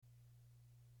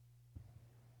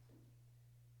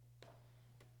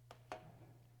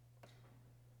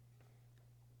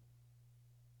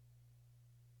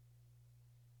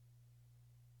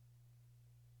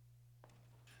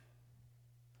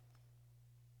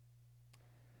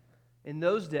In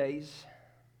those days,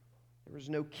 there was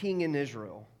no king in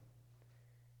Israel.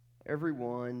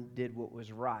 Everyone did what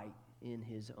was right in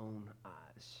his own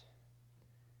eyes.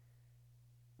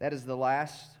 That is the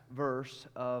last verse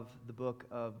of the book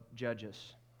of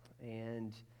Judges.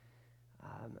 And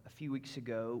a few weeks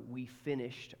ago, we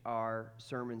finished our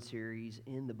sermon series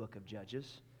in the book of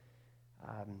Judges.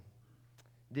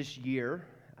 This year,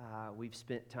 we've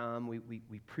spent time,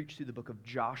 we preached through the book of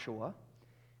Joshua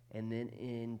and then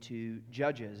into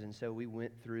Judges. And so we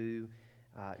went through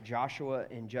Joshua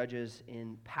and Judges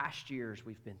in past years.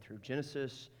 We've been through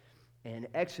Genesis and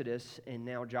Exodus and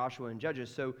now Joshua and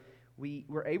Judges. So we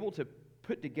were able to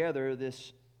put together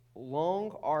this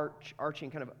long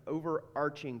arching, kind of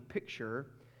overarching picture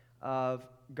of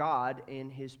God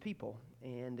and His people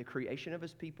and the creation of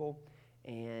His people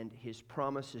and His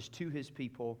promises to His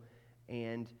people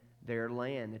and their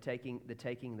land, the taking,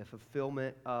 the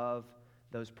fulfillment of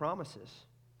those promises.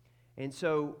 And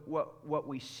so what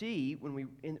we see when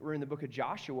we're in the book of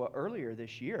Joshua earlier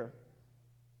this year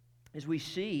is we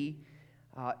see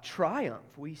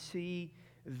triumph, we see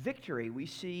victory, we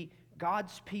see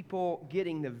God's people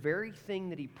getting the very thing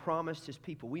that He promised His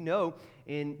people. We know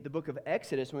in the book of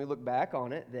Exodus, when we look back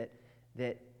on it,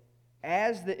 that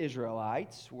as the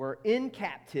Israelites were in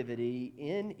captivity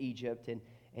in Egypt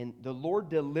and the Lord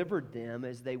delivered them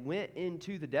as they went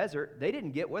into the desert, they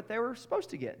didn't get what they were supposed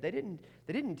to get. They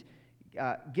didn't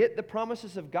get the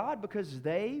promises of God because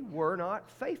they were not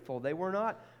faithful. They were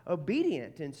not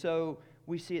obedient. And so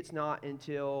we see it's not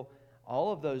until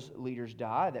all of those leaders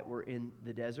die that were in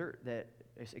the desert, that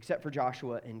except for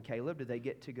Joshua and Caleb, did they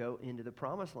get to go into the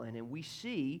promised land. And we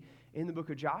see in the book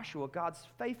of Joshua God's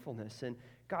faithfulness and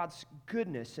God's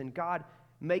goodness and God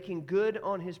making good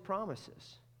on His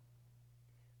promises.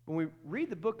 When we read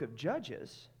the book of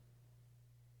Judges,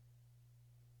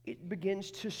 it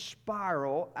begins to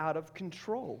spiral out of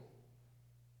control.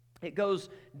 It goes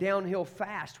downhill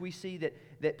fast. We see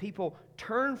that people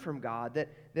turn from God,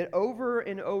 that over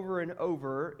and over and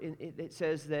over, it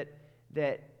says that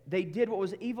they did what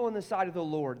was evil in the sight of the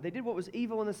Lord. They did what was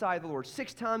evil in the sight of the Lord.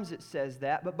 6 times it says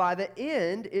that, but by the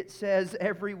end it says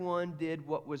everyone did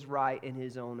what was right in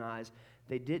his own eyes.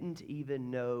 They didn't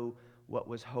even know what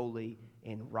was holy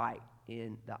and right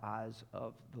in the eyes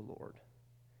of the Lord.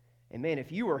 And man,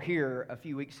 if you were here a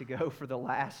few weeks ago for the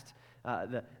last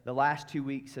 2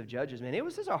 weeks of Judges, man, it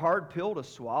was just a hard pill to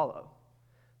swallow.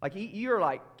 Like you're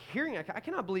like hearing, I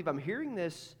cannot believe I'm hearing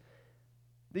these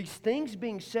things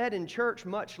being said in church,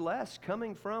 much less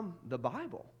coming from the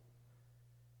Bible.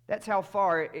 That's how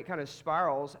far it kind of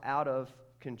spirals out of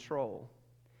control.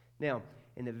 Now,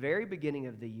 in the very beginning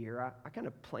of the year, I kind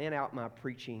of plan out my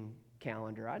preaching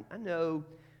calendar. I know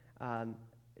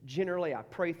generally I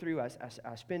pray through,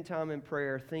 I spend time in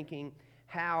prayer thinking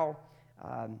how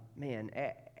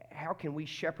can we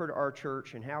shepherd our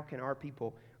church and how can our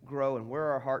people grow and where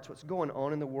are our hearts, what's going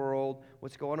on in the world,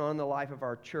 what's going on in the life of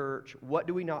our church, what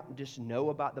do we not just know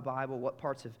about the Bible, what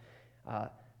parts of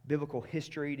biblical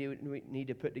history do we need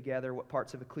to put together, what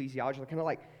parts of ecclesiology, kind of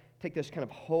like take this kind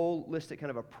of holistic kind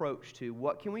of approach to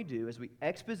what can we do as we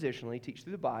expositionally teach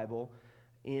through the Bible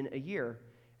in a year.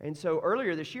 And so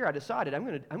earlier this year I decided I'm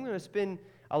going to spend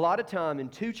a lot of time in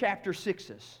 2 chapter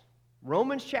 6s.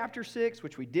 Romans chapter 6,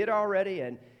 which we did already,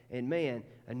 and man,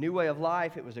 A New Way of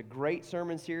Life. It was a great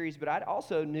sermon series, but I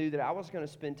also knew that I was going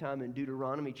to spend time in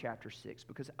Deuteronomy chapter 6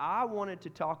 because I wanted to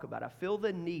talk about, I feel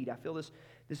the need, I feel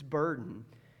this burden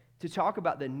to talk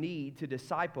about the need to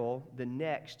disciple the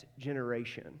next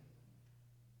generation.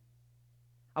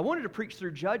 I wanted to preach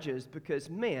through Judges because,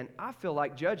 man, I feel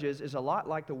like Judges is a lot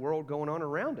like the world going on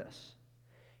around us.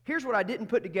 Here's what I didn't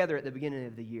put together at the beginning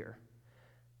of the year.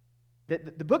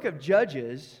 That the book of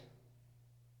Judges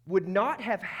would not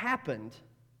have happened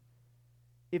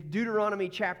if Deuteronomy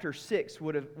chapter 6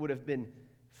 would have been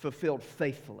fulfilled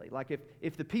faithfully. Like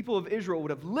if the people of Israel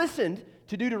would have listened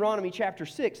to Deuteronomy chapter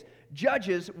 6,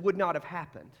 Judges would not have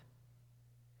happened.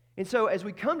 And so as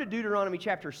we come to Deuteronomy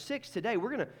chapter 6 today,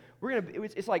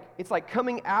 it's like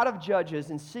coming out of Judges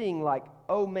and seeing like,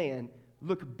 oh man,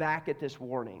 look back at this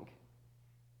warning.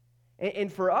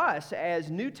 And for us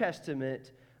as New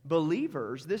Testament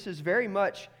believers, this is very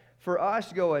much for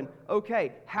us going,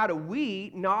 okay, how do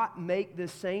we not make the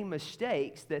same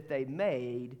mistakes that they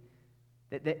made,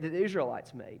 that the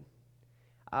Israelites made?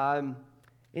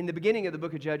 In the beginning of the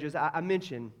book of Judges, I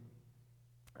mentioned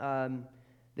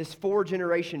this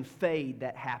 4-generation fade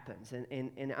that happens.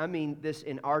 And I mean this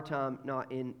in our time,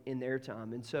 not in their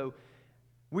time. And so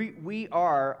we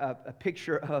are a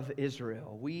picture of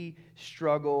Israel. We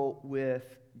struggle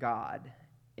with God.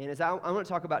 And as I want to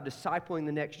talk about discipling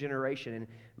the next generation and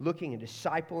looking and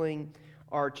discipling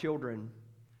our children,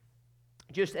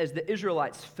 just as the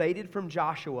Israelites faded from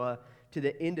Joshua to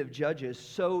the end of Judges,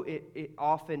 so it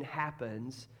often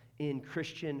happens in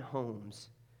Christian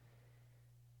homes.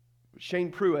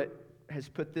 Shane Pruitt has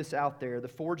put this out there, the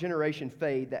 4-generation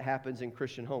fade that happens in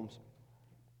Christian homes.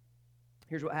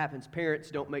 Here's what happens. Parents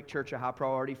don't make church a high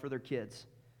priority for their kids.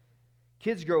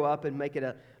 Kids grow up and make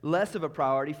it less of a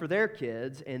priority for their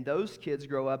kids, and those kids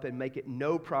grow up and make it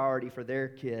no priority for their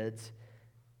kids.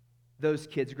 Those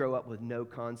kids grow up with no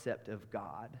concept of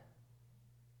God.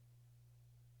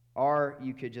 Or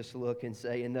you could just look and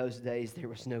say, in those days there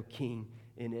was no king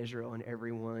in Israel, and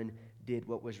everyone did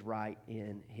what was right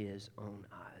in his own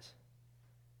eyes.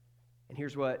 And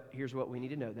here's what we need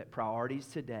to know, that priorities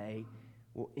today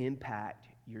will impact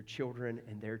your children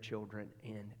and their children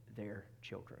and their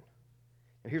children.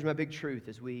 Now here's my big truth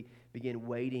as we begin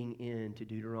wading into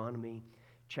Deuteronomy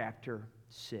chapter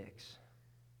 6.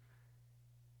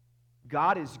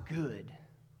 God is good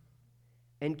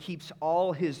and keeps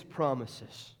all his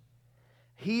promises.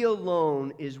 He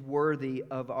alone is worthy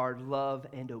of our love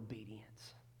and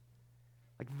obedience.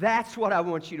 Like, that's what I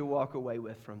want you to walk away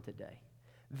with from today.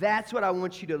 That's what I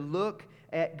want you to look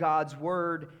at God's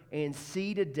word and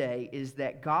see today, is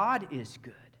that God is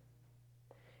good.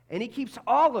 And he keeps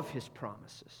all of his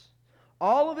promises.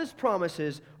 All of his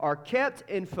promises are kept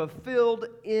and fulfilled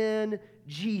in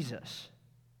Jesus.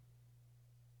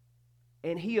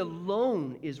 And he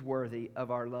alone is worthy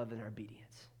of our love and our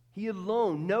obedience. He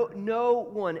alone, no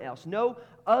one else, no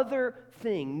other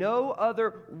thing, no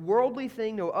other worldly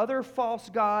thing, no other false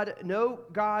god, no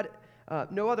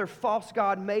other false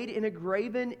god made in a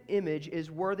graven image is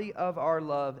worthy of our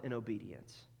love and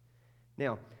obedience.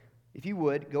 Now, if you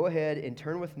would, go ahead and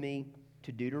turn with me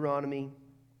to Deuteronomy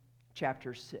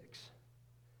chapter 6.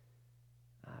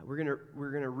 We're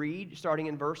gonna read starting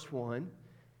in verse 1.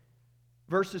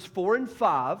 Verses 4 and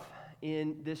 5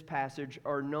 in this passage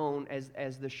are known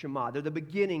as the Shema. They're the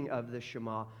beginning of the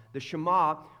Shema. The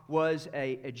Shema was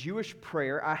a Jewish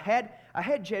prayer. I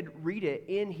had Jed read it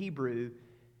in Hebrew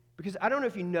because I don't know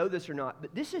if you know this or not,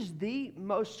 but this is the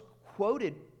most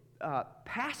quoted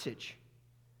passage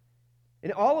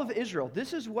in all of Israel.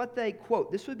 This is what they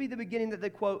quote. This would be the beginning that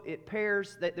they quote. It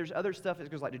pairs, there's other stuff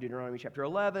that goes like to Deuteronomy chapter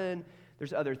 11.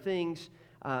 There's other things.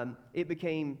 It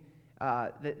became...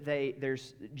 the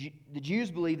Jews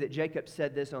believe that Jacob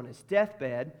said this on his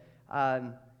deathbed.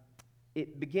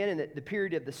 It began in the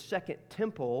period of the Second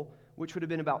Temple, which would have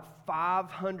been about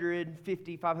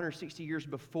 560 years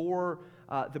before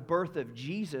the birth of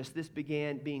Jesus. This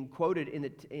began being quoted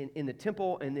in the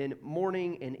temple, and then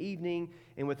morning and evening,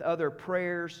 and with other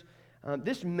prayers.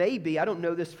 This may be, I don't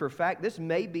know this for a fact, this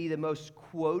may be the most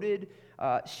quoted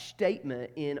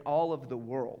statement in all of the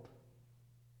world.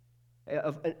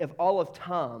 Of all of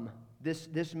time,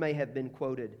 this may have been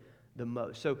quoted the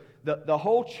most. So the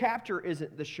whole chapter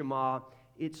isn't the Shema,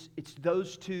 it's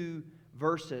those two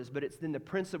verses, but it's then the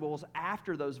principles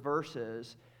after those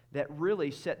verses that really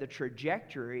set the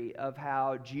trajectory of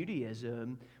how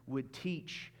Judaism would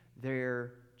teach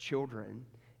their children.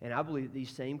 And I believe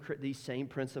these same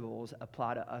principles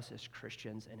apply to us as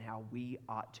Christians and how we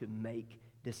ought to make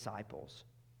disciples.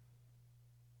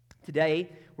 Today,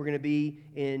 we're going to be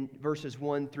in verses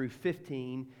 1 through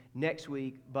 15. Next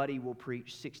week, Buddy will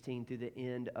preach 16 through the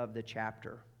end of the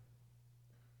chapter.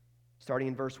 Starting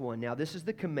in verse 1. Now, this is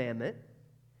the commandment,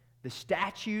 the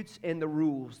statutes and the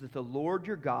rules that the Lord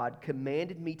your God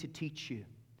commanded me to teach you,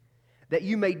 that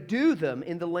you may do them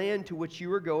in the land to which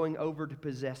you are going over to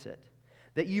possess it,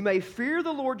 that you may fear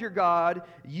the Lord your God,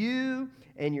 you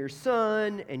and your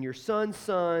son and your son's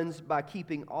sons, by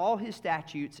keeping all his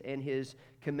statutes and his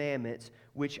commandments,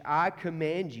 which I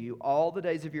command you all the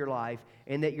days of your life,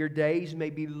 and that your days may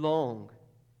be long.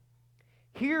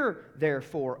 Hear,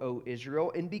 therefore, O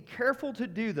Israel, and be careful to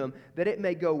do them, that it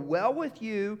may go well with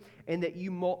you, and that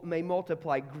you may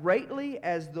multiply greatly,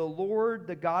 as the Lord,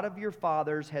 the God of your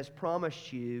fathers, has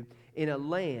promised you, in a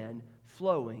land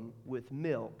flowing with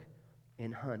milk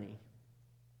and honey.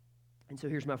 And so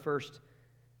here's my first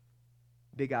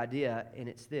big idea, and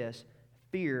it's this: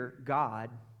 fear God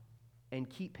and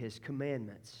keep his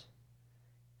commandments.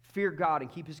 Fear God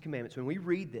and keep his commandments. When we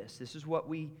read this, this is what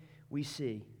we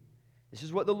see. This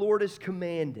is what the Lord has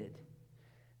commanded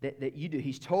that you do.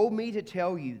 He's told me to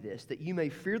tell you this, that you may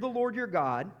fear the Lord your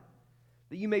God,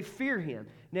 that you may fear him.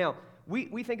 Now,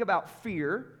 we think about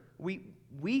fear.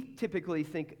 We typically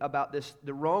think about this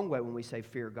the wrong way when we say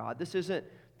fear God. This isn't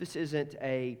This isn't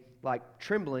a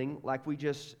trembling like we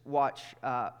just watched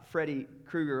Freddy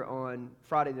Krueger on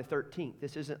Friday the 13th.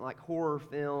 This isn't like horror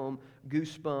film,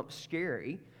 goosebumps,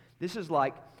 scary. This is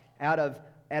like out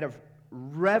of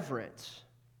reverence.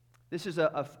 This is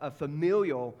a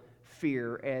familial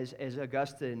fear, as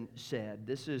Augustine said.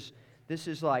 This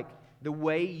is like the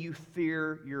way you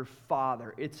fear your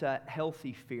father. It's a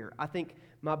healthy fear. I think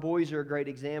my boys are a great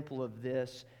example of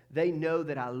this. They know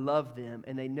that I love them,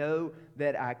 and they know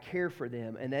that I care for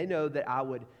them, and they know that I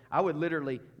would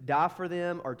literally die for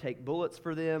them, or take bullets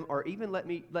for them, or even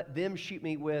let them shoot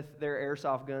me with their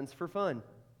airsoft guns for fun.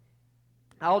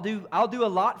 I'll do a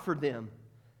lot for them,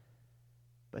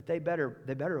 but they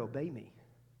better obey me.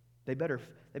 They better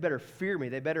fear me.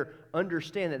 They better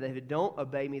understand that if they don't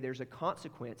obey me, there's a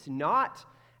consequence. Not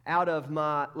out of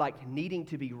my needing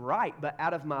to be right, but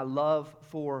out of my love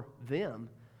for them.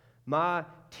 My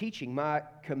teaching, my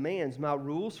commands, my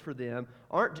rules for them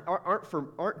aren't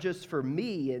just for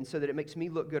me, and so that it makes me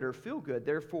look good or feel good.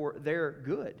 Therefore, they're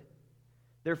good.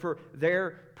 Therefore,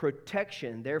 their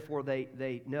protection. Therefore,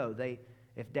 they know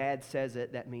if Dad says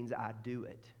it, that means I do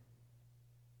it.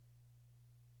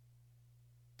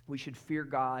 We should fear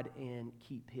God and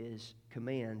keep His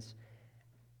commands.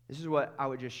 This is what I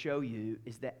would just show you,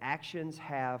 is that actions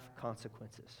have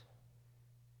consequences.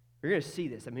 You're going to see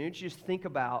this. I mean, just think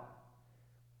about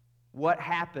what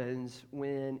happens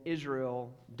when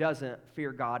Israel doesn't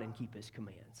fear God and keep His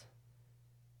commands.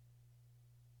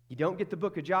 You don't get the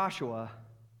book of Joshua,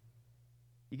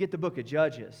 you get the book of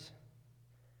Judges.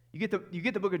 You get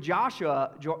the book of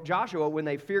Joshua when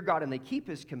they fear God and they keep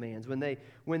His commands, when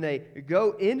they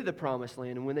go into the promised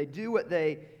land, and when they do what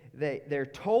they're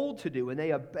told to do, when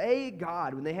they obey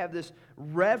God, when they have this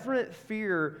reverent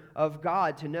fear of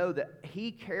God to know that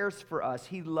He cares for us,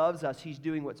 He loves us, He's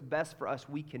doing what's best for us,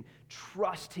 we can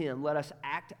trust Him, let us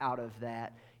act out of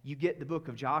that. You get the book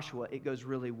of Joshua, it goes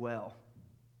really well.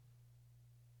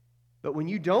 But when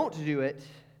you don't do it,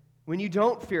 when you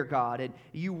don't fear God and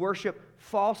you worship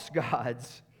false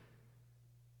gods,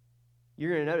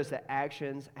 you're going to notice that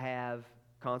actions have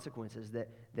consequences,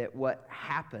 that what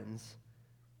happens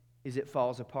is it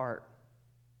falls apart.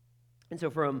 And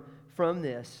so from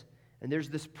this, and there's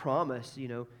this promise, He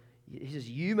says,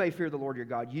 you may fear the Lord your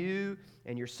God, you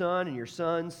and your son and your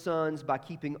son's sons, by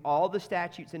keeping all the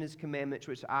statutes and His commandments,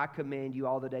 which I command you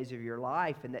all the days of your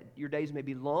life, and that your days may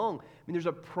be long. I mean, there's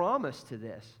a promise to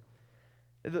this.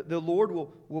 The Lord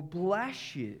will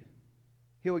bless you.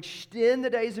 He'll extend the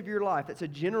days of your life. That's a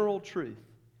general truth.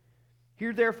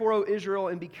 Hear therefore, O Israel,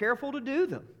 and be careful to do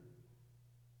them,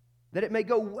 that it may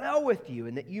go well with you,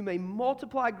 and that you may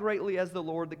multiply greatly as the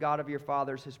Lord, the God of your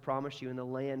fathers, has promised you in the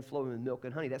land flowing with milk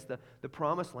and honey. That's the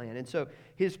promised land. And so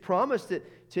His promise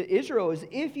to Israel is,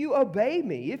 if you obey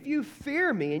me, if you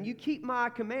fear me, and you keep my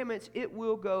commandments, it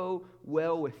will go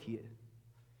well with you.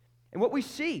 And what we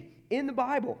see in the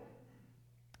Bible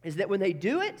is that when they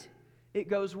do it, it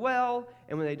goes well,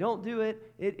 and when they don't do it,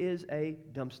 it is a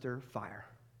dumpster fire.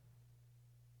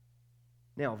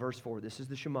 Now, verse 4, this is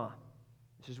the Shema.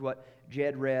 This is what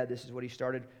Jed read. This is what he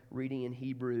started reading in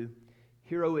Hebrew.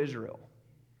 Hear, O Israel,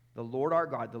 the Lord our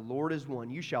God, the Lord is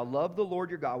one. You shall love the Lord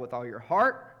your God with all your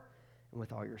heart, and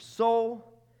with all your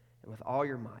soul, and with all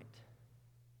your might.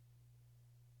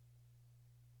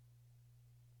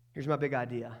 Here's my big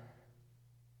idea.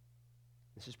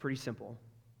 This is pretty simple.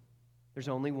 There's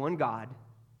only one God.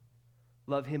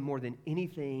 Love Him more than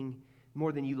anything,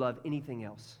 more than you love anything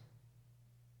else.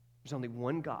 There's only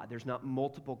one God. There's not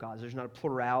multiple gods. There's not a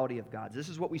plurality of gods. This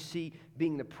is what we see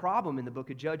being the problem in the book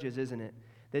of Judges, isn't it?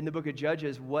 That in the book of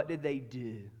Judges, what did they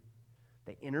do?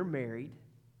 They intermarried,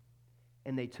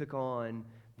 and they took on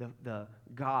the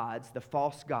gods, the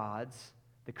false gods,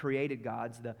 the created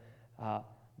gods,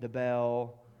 the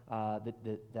Baal,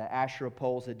 the Asherah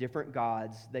poles, the different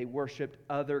gods. They worshipped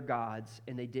other gods,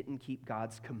 and they didn't keep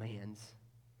God's commands.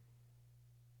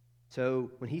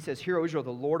 So when He says, hear, O Israel,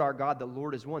 the Lord our God, the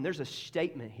Lord is one, there's a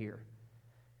statement here.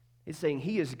 It's saying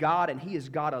He is God, and He is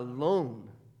God alone.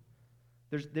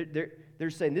 They're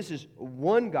saying this is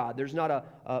one God. There's not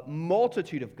a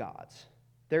multitude of gods.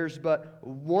 There's but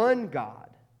one God.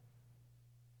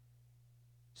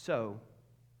 So,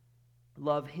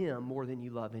 love Him more than you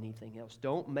love anything else.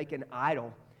 Don't make an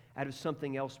idol out of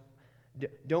something else.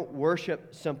 Don't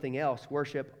worship something else.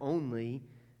 Worship only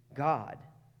God.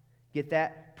 Get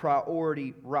that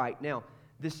priority right. Now,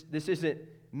 this isn't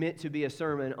meant to be a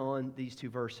sermon on these two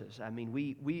verses. I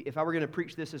mean, if I were going to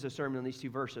preach this as a sermon on these two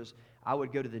verses, I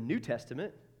would go to the New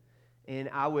Testament, and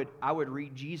I would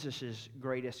read Jesus'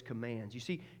 greatest commands. You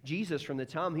see, Jesus, from the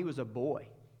time He was a boy,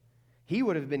 He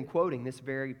would have been quoting this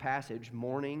very passage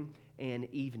morning and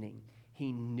evening.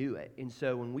 He knew it. And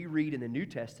so when we read in the New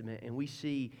Testament and we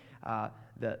see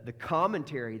the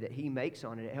commentary that he makes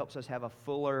on it, it helps us have a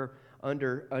fuller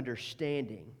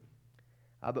understanding.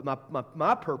 But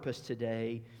my purpose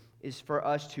today is for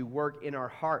us to work in our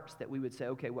hearts, that we would say,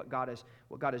 okay, what God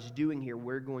is doing here,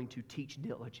 we're going to teach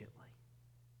diligently.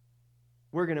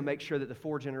 We're going to make sure that the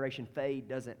 4-generation fade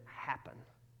doesn't happen.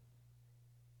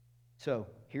 So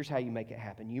here's how you make it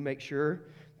happen. You make sure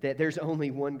that there's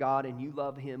only one God and you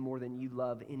love Him more than you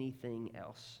love anything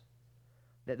else.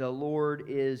 That the Lord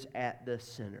is at the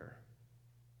center.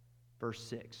 Verse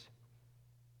 6.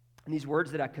 And these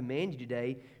words that I command you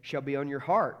today shall be on your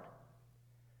heart.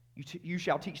 You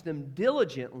shall teach them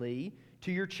diligently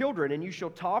to your children, and you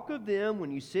shall talk of them when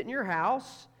you sit in your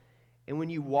house, and when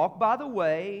you walk by the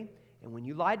way, and when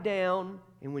you lie down,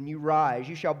 and when you rise.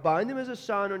 You shall bind them as a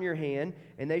sign on your hand,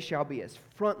 and they shall be as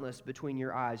frontlets between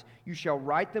your eyes. You shall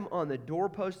write them on the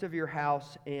doorpost of your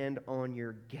house and on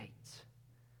your gates.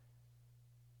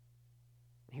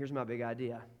 Here's my big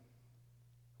idea.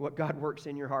 What God works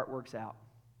in your heart works out.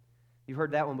 You've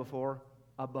heard that one before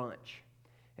a bunch.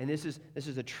 And this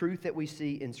is a truth that we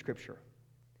see in Scripture,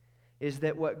 is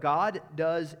that what God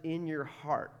does in your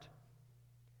heart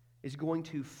is going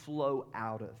to flow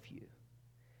out of you.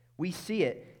 We see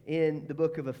it in the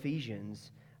book of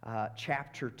Ephesians,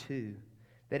 chapter 2,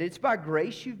 that it's by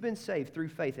grace you've been saved through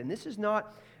faith. And this is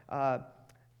not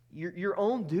your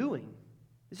own doing.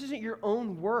 This isn't your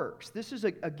own works. This is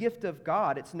a gift of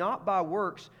God. It's not by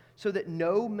works, so that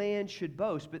no man should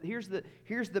boast. But here's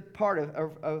the part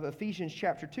of Ephesians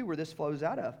chapter 2 where this flows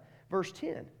out of. Verse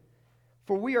 10.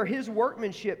 For we are His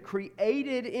workmanship,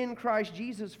 created in Christ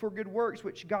Jesus for good works,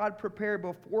 which God prepared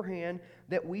beforehand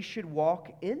that we should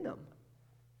walk in them.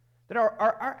 That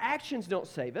our actions don't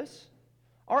save us.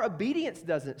 Our obedience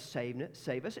doesn't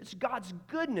save us. It's God's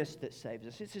goodness that saves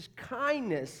us. It's His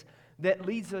kindness that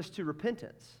leads us to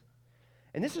repentance.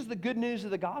 And this is the good news of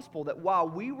the gospel, that while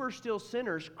we were still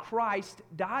sinners, Christ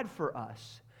died for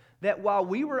us. That while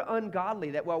we were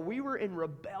ungodly, that while we were in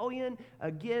rebellion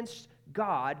against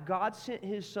God, God sent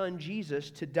His Son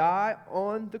Jesus to die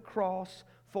on the cross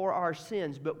for our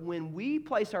sins. But when we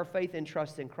place our faith and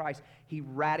trust in Christ, He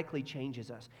radically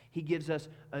changes us. He gives us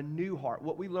a new heart.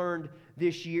 What we learned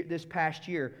this past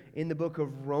year in the book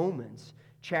of Romans,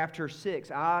 chapter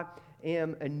 6, I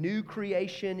am a new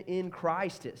creation in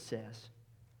Christ, it says.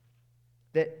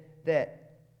 That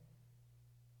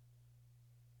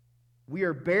we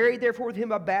are buried, therefore, with Him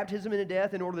by baptism into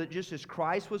death, in order that just as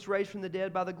Christ was raised from the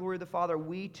dead by the glory of the Father,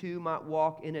 we too might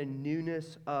walk in a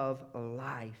newness of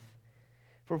life.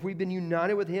 For if we've been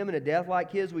united with Him in a death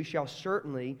like His, we shall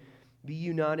certainly be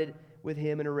united with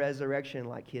Him in a resurrection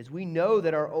like His. We know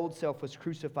that our old self was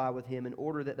crucified with Him in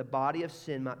order that the body of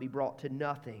sin might be brought to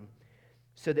nothing,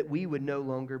 so that we would no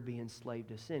longer be enslaved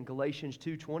to sin. Galatians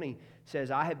 2:20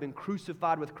 says, I have been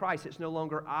crucified with Christ. It's no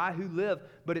longer I who live,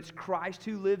 but it's Christ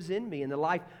who lives in me. And the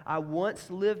life I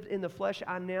once lived in the flesh,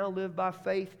 I now live by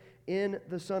faith in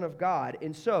the Son of God.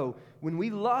 And so, when we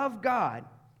love God,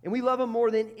 and we love Him more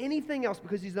than anything else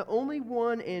because He's the only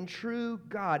one and true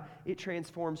God, it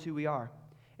transforms who we are.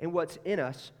 And what's in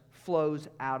us flows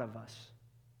out of us.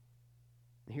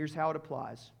 And here's how it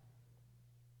applies.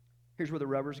 Here's where the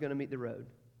rubber's going to meet the road.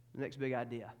 The next big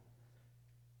idea.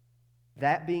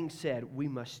 That being said, we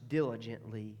must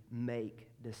diligently make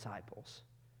disciples.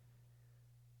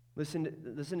 Listen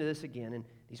to this again. And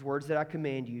these words that I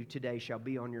command you today shall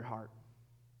be on your heart.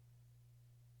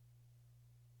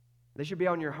 They should be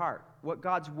on your heart. What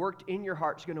God's worked in your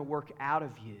heart is going to work out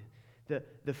of you.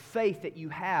 The faith that you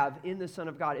have in the Son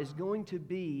of God is going to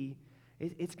be,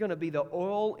 it's going to be the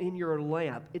oil in your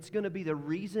lamp. It's going to be the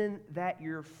reason that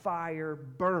your fire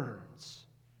burns.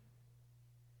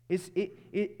 It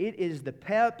is the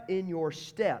pep in your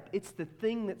step. It's the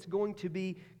thing that's going to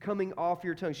be coming off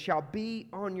your tongue. Shall be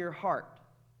on your heart.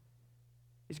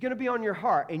 It's going to be on your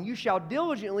heart. And you shall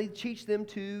diligently teach them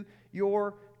to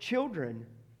your children.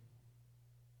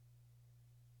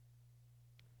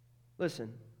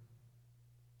 Listen.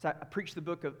 So I preach the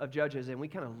book of Judges, and we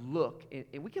kind of look,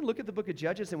 and we can look at the book of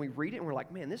Judges, and we read it, and we're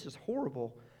like, man, this is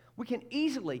horrible. We can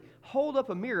easily hold up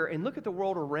a mirror and look at the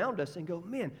world around us and go,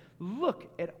 man,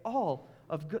 look at all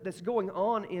of good that's going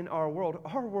on in our world.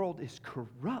 Our world is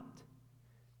corrupt.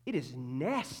 It is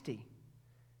nasty.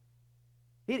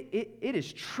 It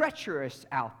is treacherous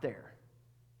out there.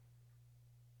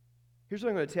 Here's what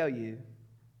I'm going to tell you.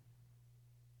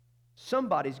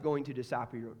 Somebody's going to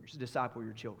disciple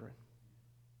your children.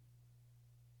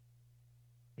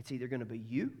 It's either going to be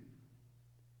you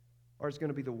or it's going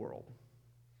to be the world.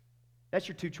 That's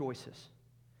your two choices.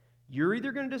 You're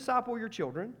either going to disciple your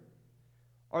children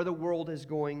or the world is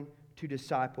going to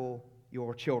disciple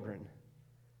your children.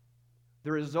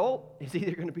 The result is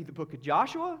either going to be the book of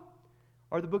Joshua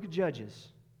or the book of Judges.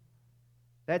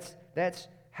 That's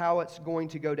how it's going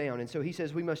to go down. And so he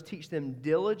says we must teach them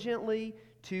diligently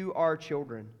to our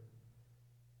children.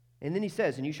 And then he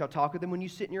says, and you shall talk with them when you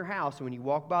sit in your house, and when you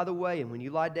walk by the way, and when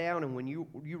you lie down, and when you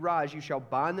rise, you shall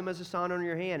bind them as a sign on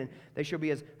your hand, and they shall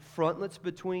be as frontlets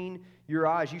between your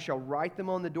eyes. You shall write them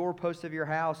on the doorposts of your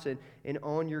house and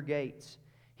on your gates.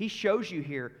 He shows you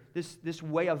here this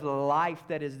way of life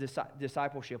that is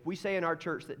discipleship. We say in our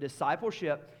church that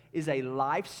discipleship is a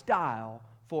lifestyle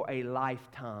for a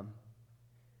lifetime.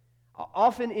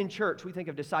 Often in church, we think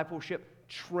of discipleship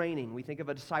training. We think of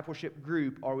a discipleship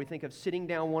group, or we think of sitting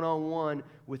down one-on-one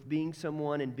with being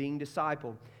someone and being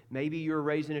discipled. Maybe you were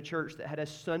raised in a church that had a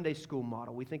Sunday school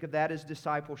model. We think of that as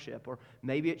discipleship. Or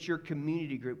maybe it's your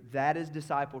community group. That is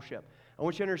discipleship. I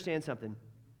want you to understand something.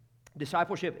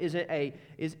 Discipleship isn't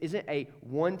a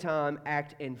one-time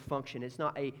act and function. It's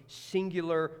not a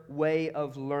singular way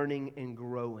of learning and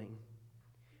growing.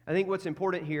 I think what's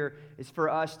important here is for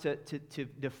us to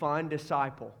define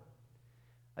disciple.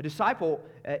 A disciple,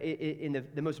 in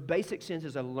the most basic sense,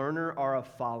 is a learner or a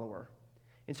follower.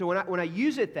 And so when I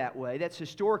use it that way, that's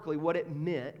historically what it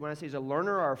meant. When I say as a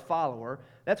learner or a follower,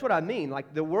 that's what I mean.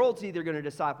 Like the world's either going to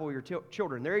disciple your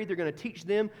children. They're either going to teach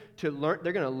them to learn,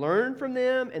 they're going to learn from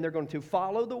them, and they're going to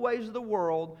follow the ways of the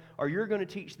world, or you're going to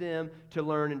teach them to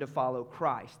learn and to follow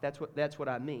Christ. That's what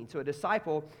I mean. So a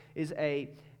disciple is a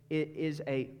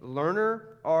learner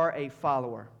or a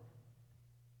follower.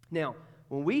 Now,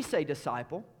 when we say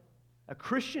disciple, a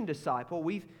Christian disciple,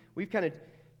 we've kind of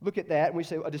look at that and we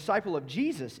say a disciple of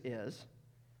Jesus is,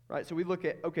 right? So we look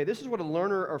at, okay, this is what a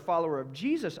learner or follower of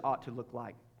Jesus ought to look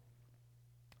like.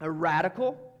 A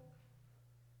radical,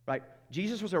 right?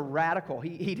 Jesus was a radical.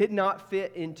 He did not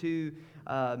fit into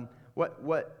what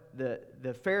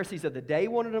the Pharisees of the day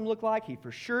wanted him to look like. He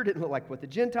for sure didn't look like what the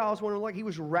Gentiles wanted him to look like. He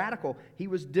was radical. He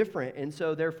was different. And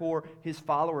so therefore his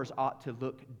followers ought to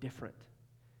look different.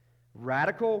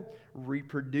 Radical,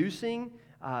 reproducing,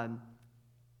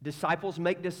 disciples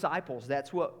make disciples.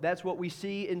 That's what we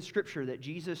see in Scripture that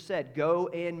Jesus said, go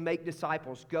and make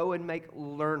disciples, go and make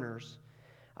learners.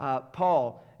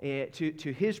 Paul,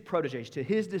 to his proteges, to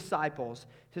his disciples,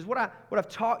 says, what I've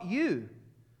taught you,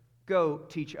 go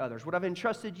teach others. What I've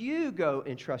entrusted you, go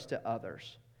entrust to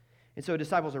others. And so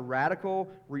disciples are radical,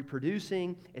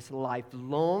 reproducing, it's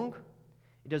lifelong.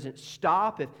 It doesn't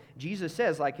stop. If Jesus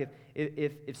says, like,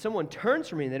 if someone turns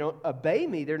from me and they don't obey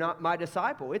me, they're not my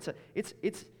disciple. It's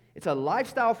a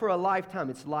lifestyle for a lifetime.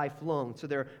 It's lifelong. So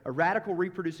they're a radical,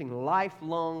 reproducing,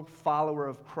 lifelong follower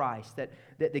of Christ. That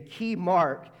the key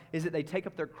mark is that they take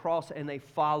up their cross and they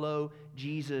follow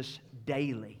Jesus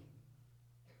daily.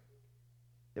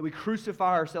 That we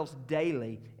crucify ourselves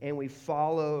daily and we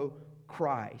follow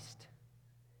Christ.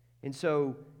 And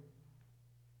so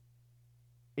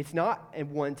it's not a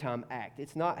one-time act.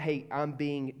 It's not, hey, I'm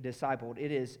being discipled.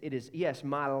 It is, yes,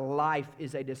 my life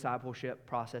is a discipleship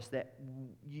process that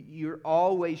you're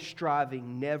always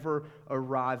striving, never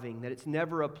arriving. That it's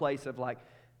never a place of like,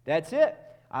 that's it.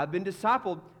 I've been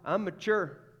discipled. I'm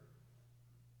mature.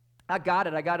 I got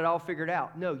it all figured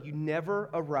out. No, you never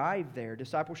arrive there.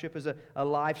 Discipleship is a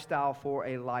lifestyle for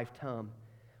a lifetime.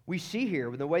 We see here,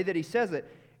 with the way that he says it,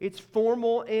 it's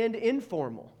formal and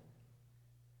informal.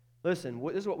 Listen,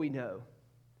 this is what we know.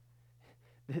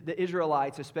 The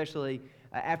Israelites, especially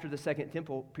after the Second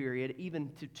Temple period,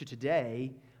 even to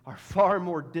today, are far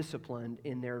more disciplined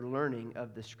in their learning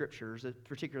of the Scriptures,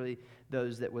 particularly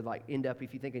those that would like end up,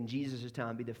 if you think in Jesus'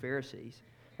 time, be the Pharisees.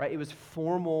 Right? It was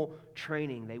formal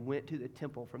training. They went to the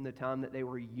temple from the time that they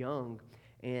were young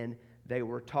and they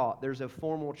were taught. There's a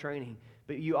formal training.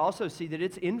 But you also see that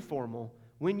it's informal.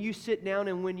 When you sit down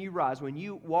and when you rise, when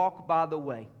you walk by the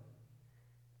way,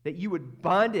 that you would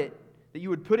bind it, that you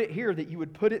would put it here, that you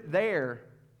would put it there.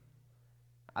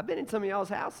 I've been in some of y'all's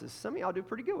houses. Some of y'all do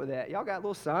pretty good with that. Y'all got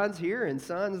little signs here and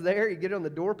signs there. You get it on the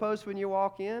doorpost when you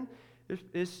walk in.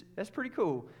 That's pretty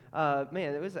cool.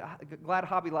 Man, it was glad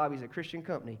Hobby Lobby's a Christian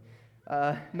company.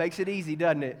 Makes it easy,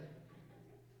 doesn't it?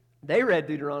 They read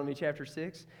Deuteronomy chapter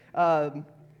 6.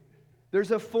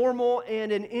 There's a formal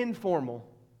and an informal.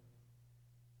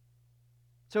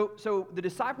 So the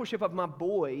discipleship of my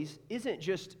boys isn't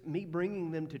just me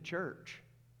bringing them to church.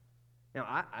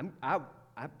 Now,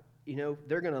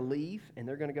 they're going to leave and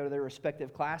they're going to go to their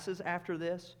respective classes after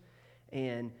this,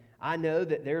 and I know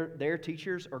that their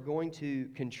teachers are going to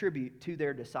contribute to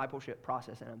their discipleship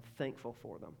process, and I'm thankful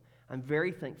for them. I'm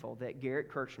very thankful that Garrett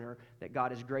Kirchner, that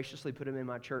God has graciously put him in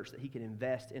my church, that he can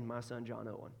invest in my son John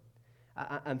Owen.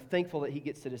 I'm thankful that he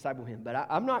gets to disciple him. But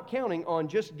I'm not counting on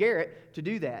just Garrett to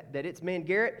do that. That it's, man,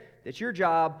 Garrett, that's your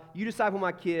job. You disciple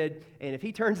my kid, and if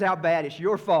he turns out bad, it's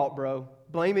your fault, bro.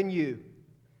 Blaming you.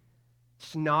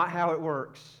 It's not how it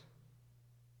works.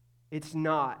 It's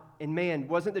not. And man,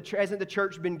 hasn't the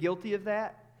church been guilty of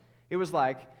that? It was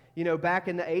like, back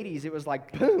in the 80s, it was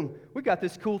like, boom, we got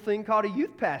this cool thing called a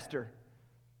youth pastor.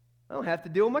 I don't have to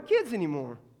deal with my kids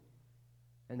anymore.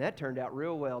 And that turned out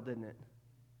real well, didn't it?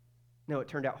 No, it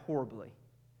turned out horribly.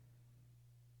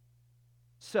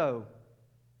 So,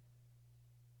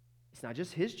 it's not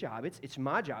just his job, it's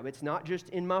my job. It's not just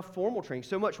in my formal training.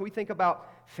 So much we think about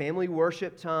family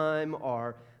worship time,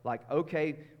 or like,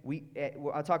 okay,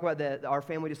 I'll talk about our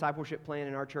family discipleship plan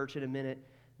in our church in a minute,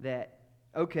 that,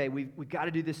 okay, we've got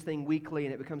to do this thing weekly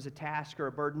and it becomes a task or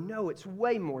a burden. No, it's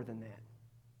way more than that.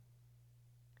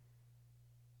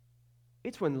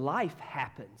 It's when life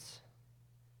happens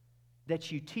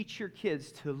that you teach your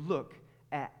kids to look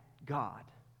at God,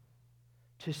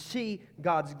 to see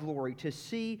God's glory, to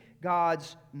see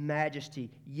God's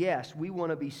majesty. Yes, we want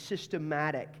to be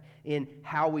systematic in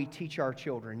how we teach our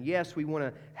children. Yes, we want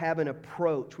to have an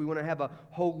approach. We want to have a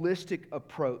holistic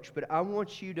approach. But I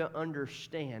want you to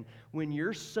understand, when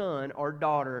your son or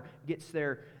daughter gets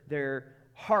their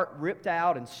heart ripped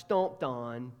out and stomped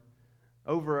on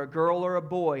over a girl or a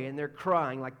boy and they're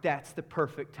crying, like, that's the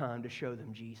perfect time to show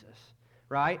them Jesus.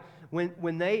 Right?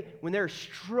 When they're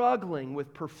struggling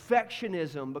with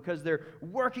perfectionism because they're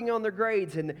working on their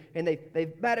grades and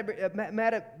they've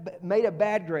made a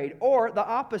bad grade, or the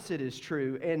opposite is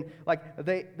true, and like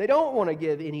they don't want to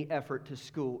give any effort to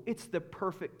school, it's the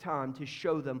perfect time to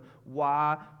show them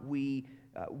why we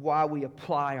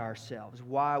apply ourselves,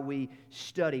 why we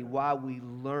study, why we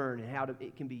learn, and how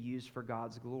it can be used for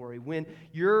God's glory. When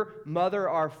your mother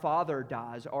or father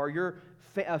dies, or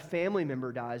a family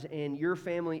member dies, and your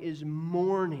family is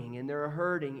mourning and they're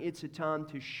hurting, it's a time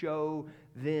to show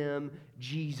them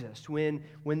Jesus. When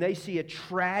they see a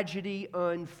tragedy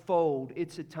unfold,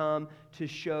 it's a time to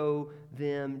show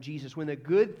them Jesus. When the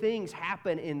good things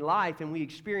happen in life and we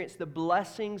experience the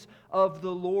blessings of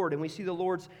the Lord and we see the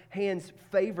Lord's hands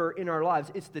favor in our lives,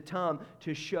 it's the time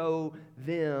to show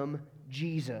them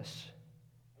Jesus.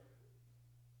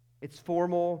 It's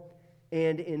formal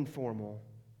and informal.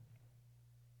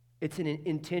 It's there's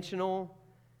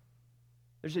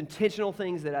intentional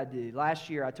things that I do. Last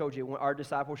year, I told you, our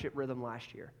discipleship rhythm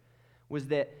last year was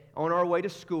that on our way to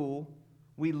school,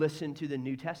 we listened to the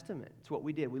New Testament. It's what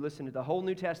we did. We listened to the whole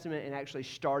New Testament and actually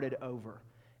started over.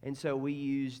 And so we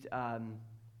used,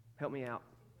 help me out,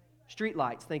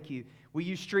 streetlights, thank you. We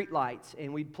used streetlights,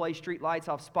 and we'd play streetlights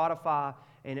off Spotify,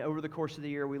 and over the course of the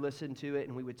year, we listened to it,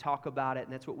 and we would talk about it,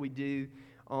 and that's what we do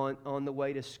on the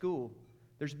way to school.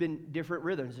 There's been different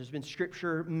rhythms. There's been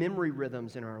scripture memory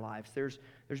rhythms in our lives. There's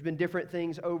been different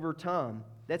things over time.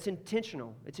 That's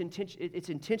intentional. It's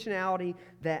intentionality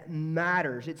that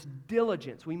matters. It's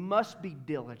diligence. We must be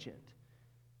diligent.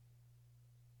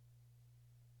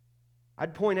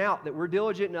 I'd point out that we're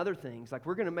diligent in other things. Like,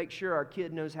 we're going to make sure our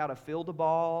kid knows how to field a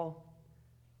ball.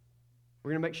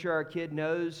 We're going to make sure our kid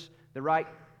knows the right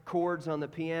chords on the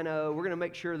piano. We're going to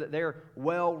make sure that they're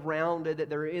well-rounded, that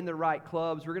they're in the right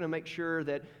clubs. We're going to make sure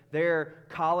that their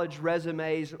college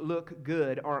resumes look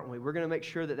good, aren't we? We're going to make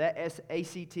sure that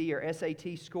ACT or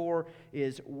SAT score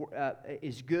is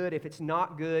good. If it's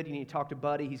not good, you need to talk to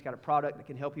Buddy. He's got a product that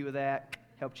can help you with that,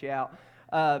 helps you out.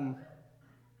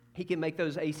 He can make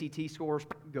those ACT scores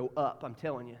go up, I'm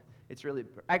telling you. It's really,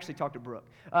 actually talk to Brooke.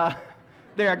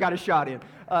 There, I got a shot in.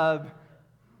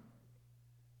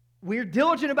 We're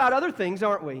diligent about other things,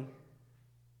 aren't we?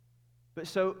 But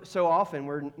so often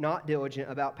we're not diligent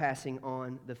about passing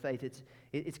on the faith.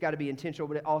 It's got to be intentional,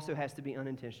 but it also has to be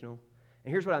unintentional.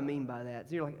 And here's what I mean by that.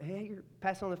 So you're like, hey, you're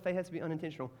passing on the faith has to be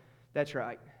unintentional. That's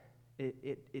right.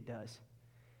 It does.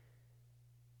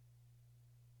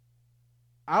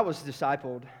 I was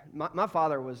discipled. My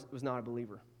father was not a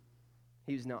believer.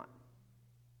 He was not.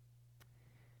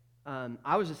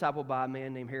 I was discipled by a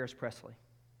man named Harris Presley.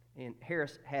 And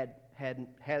Harris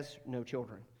has no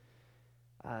children.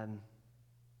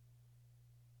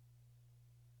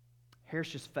 Harris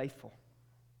just faithful.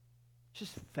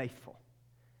 Just faithful.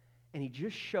 And he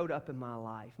just showed up in my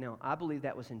life. Now, I believe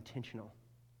that was intentional.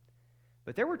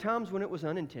 But there were times when it was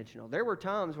unintentional. There were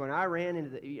times when I ran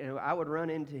into I would run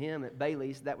into him at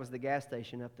Bailey's. That was the gas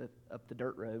station up the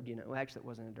dirt road. Well, actually, it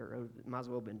wasn't a dirt road. It might as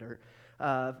well have been dirt.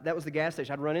 That was the gas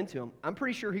station. I'd run into him. I'm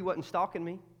pretty sure he wasn't stalking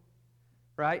me.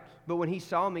 Right? But when he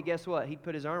saw me, guess what? He'd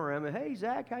put his arm around me. Hey,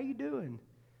 Zach, how you doing?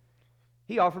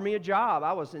 He offered me a job.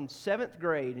 I was in 7th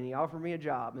grade, and he offered me a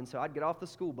job. And so I'd get off the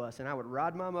school bus, and I would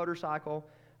ride my motorcycle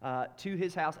to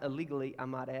his house illegally, I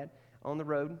might add, on the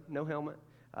road, no helmet.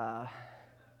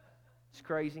 It's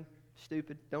crazy,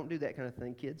 stupid. Don't do that kind of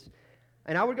thing, kids.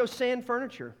 And I would go sand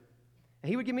furniture. And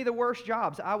he would give me the worst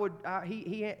jobs.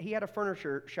 He had a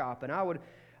furniture shop, and I would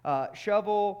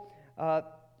shovel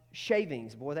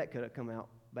shavings. Boy, that could have come out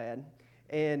bad.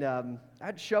 And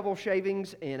I'd shovel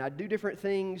shavings, and I'd do different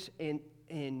things,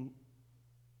 and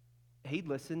he'd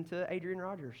listen to Adrian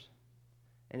Rogers.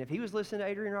 And if he was listening to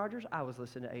Adrian Rogers, I was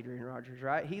listening to Adrian Rogers,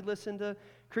 right? He listened to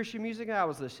Christian music, and I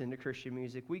was listening to Christian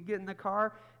music. We'd get in the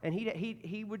car, and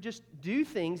he would just do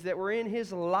things that were in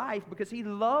his life because he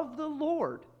loved the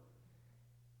Lord.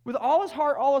 With all his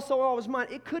heart, all his soul, all his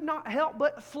mind, it could not help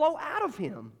but flow out of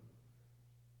him.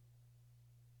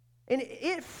 And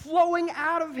it flowing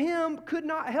out of him could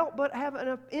not help but have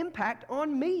an impact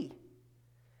on me.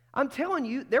 I'm telling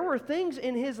you, there were things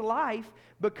in his life,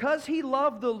 because he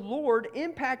loved the Lord,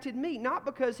 impacted me. Not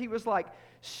because he was like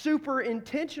super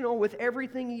intentional with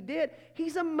everything he did.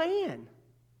 He's a man.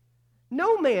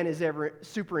 No man is ever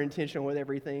super intentional with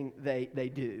everything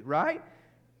they do, right?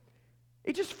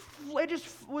 It just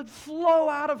would flow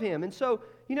out of him. And so,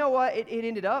 you know what? It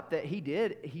ended up that he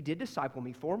did disciple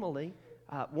me formally.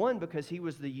 One, because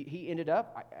he ended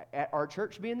up at our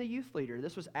church being the youth leader.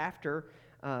 This was after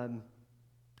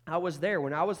I was there.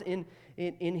 When I was in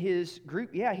his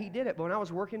group, yeah, he did it. But when I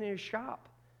was working in his shop,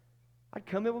 I'd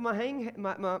come in with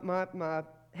my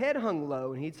head hung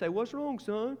low, and he'd say, "What's wrong,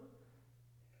 son?"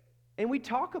 And we'd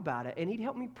talk about it, and he'd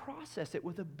help me process it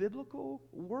with a biblical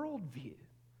worldview.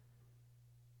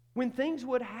 When things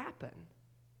would happen,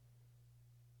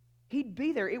 he'd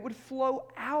be there. It would flow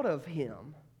out of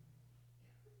him.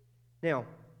 Now,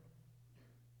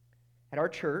 at our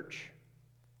church,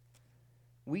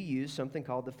 we use something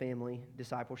called the Family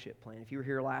Discipleship Plan. If you were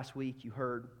here last week, you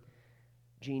heard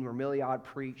Gene Mermiliod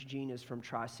preach. Gene is from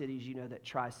Tri-Cities. You know that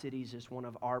Tri-Cities is one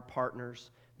of our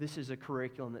partners. This is a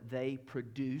curriculum that they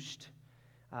produced.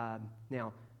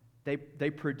 Now, they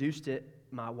produced it.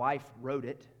 My wife wrote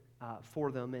it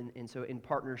for them, and so in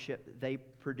partnership, they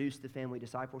produced the Family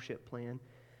Discipleship Plan.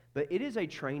 But it is a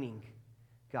training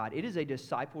guide. It is a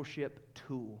discipleship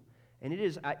tool. And it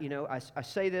is, I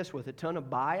say this with a ton of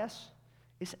bias.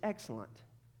 It's excellent,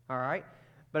 all right?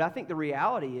 But I think the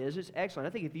reality is it's excellent.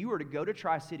 I think if you were to go to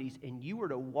Tri-Cities and you were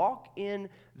to walk in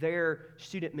their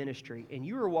student ministry and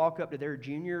you were to walk up to their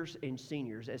juniors and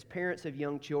seniors as parents of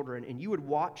young children, and you would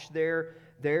watch their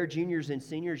juniors and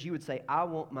seniors, you would say, "I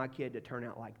want my kid to turn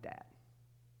out like that."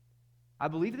 I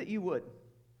believe that you would.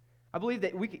 I believe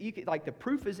that you could, like, the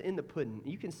proof is in the pudding.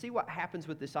 You can see what happens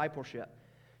with discipleship.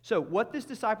 So what this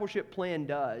discipleship plan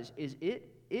does is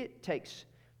it takes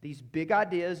these big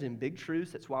ideas and big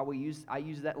truths. That's why I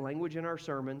use that language in our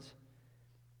sermons.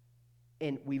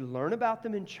 And we learn about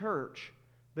them in church,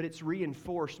 but it's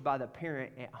reinforced by the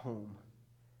parent at home.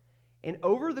 And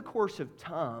over the course of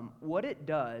time, what it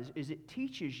does is it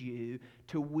teaches you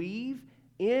to weave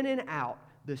in and out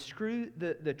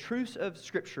the truths of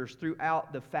Scriptures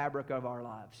throughout the fabric of our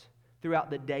lives, throughout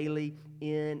the daily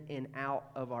in and out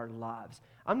of our lives.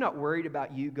 I'm not worried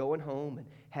about you going home and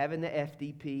having the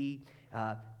FDP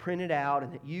printed out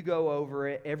and that you go over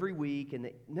it every week.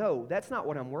 No, that's not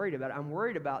what I'm worried about. I'm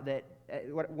worried about that.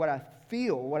 What I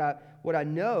feel, what I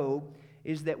know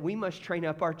is that we must train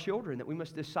up our children, that we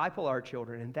must disciple our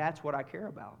children, and that's what I care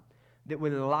about. That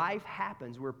when life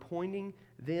happens, we're pointing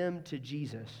them to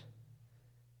Jesus.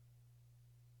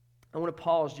 I want to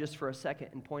pause just for a second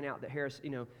and point out that Harris,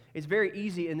 it's very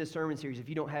easy in this sermon series, if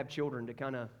you don't have children, to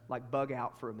kind of like bug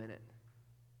out for a minute.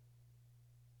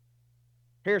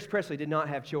 Harris Presley did not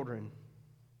have children,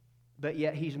 but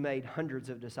yet he's made hundreds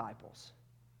of disciples.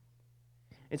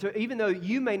 And so even though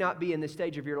you may not be in the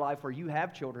stage of your life where you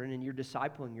have children and you're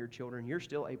discipling your children, you're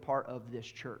still a part of this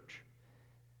church.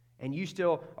 And you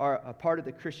still are a part of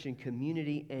the Christian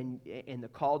community, and the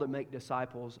call to make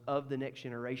disciples of the next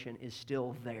generation is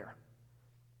still there.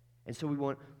 And so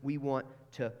we want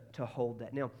to hold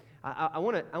that. Now, I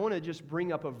want to just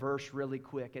bring up a verse really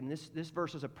quick. And this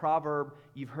verse is a proverb.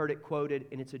 You've heard it quoted,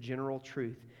 and it's a general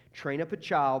truth. Train up a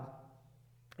child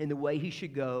in the way he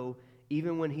should go.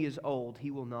 Even when he is old, he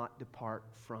will not depart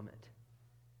from it.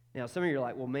 Now, some of you are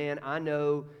like, "Well, man, I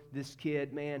know this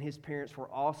kid, man, his parents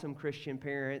were awesome Christian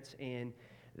parents, and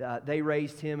they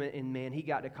raised him, and man, he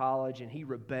got to college, and he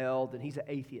rebelled, and he's an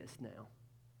atheist now."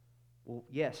 Well,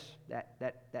 yes,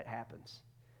 that happens.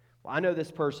 Well, I know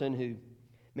this person who,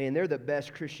 man, they're the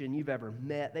best Christian you've ever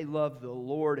met. They love the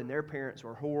Lord, and their parents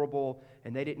were horrible,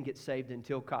 and they didn't get saved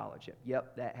until college.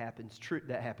 Yep, that happens.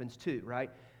 That happens too, right?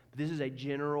 But this is a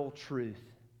general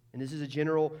truth, and this is a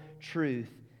general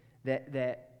truth that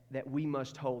that we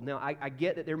must hold. Now, I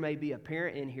get that there may be a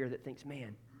parent in here that thinks,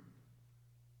 man,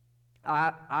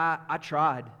 I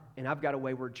tried, and I've got a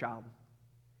wayward child.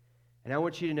 And I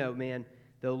want you to know, man,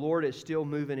 the Lord is still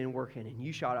moving and working, and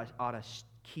you ought to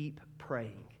keep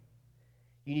praying.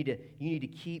 You need to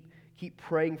keep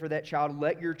praying for that child.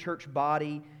 Let your church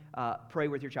body pray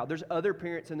with your child. There's other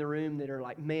parents in the room that are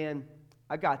like, man,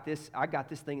 I got this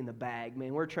thing in the bag,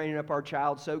 man. We're training up our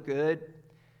child so good.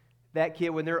 That kid,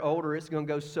 when they're older, it's going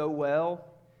to go so well.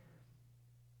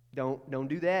 Don't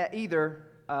do that either.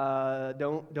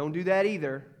 Don't do that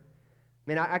either.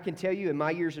 Man, I can tell you, in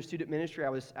my years of student ministry, I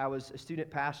was a student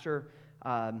pastor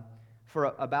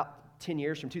for about 10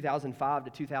 years, from 2005 to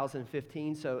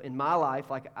 2015. So in my life,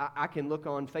 like I can look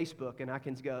on Facebook and I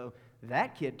can go,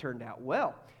 that kid turned out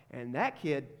well, and that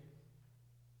kid,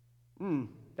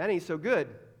 that ain't so good,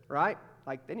 right?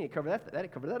 Like they need to cover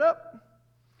that up.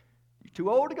 You're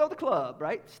too old to go to the club,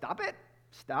 right? Stop it.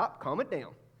 Stop. Calm it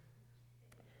down.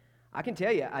 I can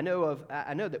tell you, I know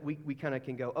that we kind of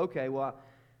can go, okay, well,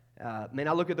 man,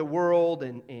 I look at the world,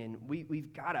 and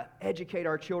we've got to educate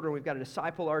our children. We've got to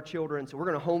disciple our children. So we're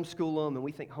going to homeschool them, and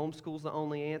we think homeschool's the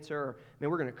only answer. Or, man,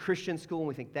 we're going to Christian school, and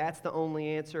we think that's the only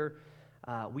answer.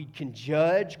 We can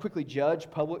quickly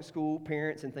judge public school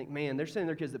parents and think, man, they're sending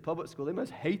their kids to public school. They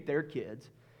must hate their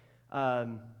kids.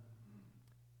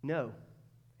 No,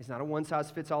 it's not a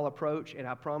one-size-fits-all approach, and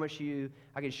I promise you,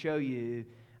 I can show you,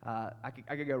 I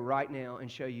could go right now and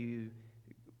show you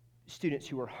students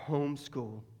who are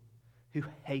homeschooled who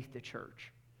hate the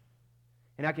church.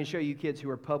 And I can show you kids who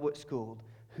are public schooled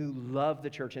who love the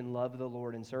church and love the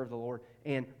Lord and serve the Lord,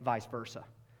 and vice versa,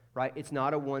 right? It's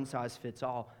not a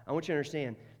one-size-fits-all. I want you to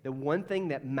understand, the one thing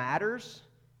that matters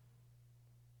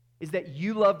is that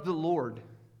you love the Lord,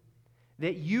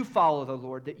 that you follow the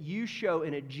Lord, that you show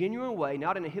in a genuine way,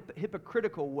 not in a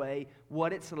hypocritical way,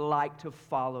 what it's like to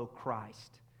follow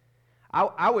Christ.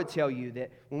 I would tell you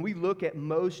that when we look at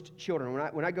most children,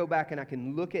 when I go back and I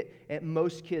can look at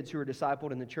most kids who are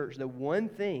discipled in the church, the one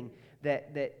thing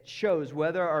that shows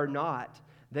whether or not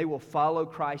they will follow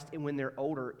Christ and when they're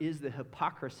older is the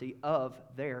hypocrisy of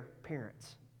their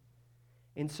parents.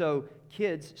 And so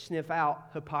kids sniff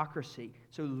out hypocrisy.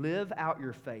 So live out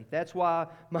your faith. That's why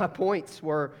my points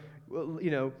were,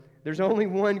 there's only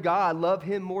one God. Love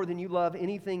Him more than you love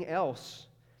anything else.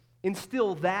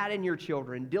 Instill that in your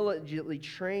children. Diligently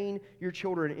train your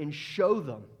children and show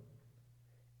them.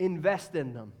 Invest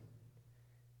in them.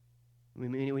 We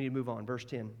need to move on. Verse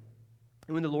 10.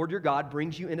 And when the Lord your God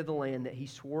brings you into the land that He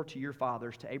swore to your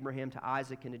fathers, to Abraham, to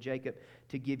Isaac, and to Jacob,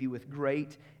 to give you with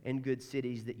great and good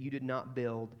cities that you did not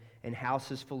build, and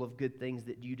houses full of good things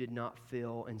that you did not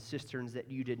fill, and cisterns that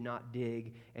you did not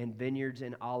dig, and vineyards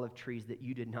and olive trees that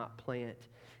you did not plant.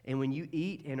 And when you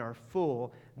eat and are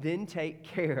full, then take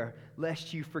care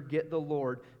lest you forget the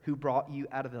Lord who brought you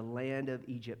out of the land of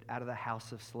Egypt, out of the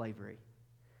house of slavery.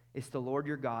 It's the Lord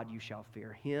your God you shall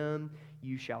fear. Him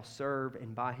you shall serve,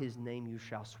 and by His name you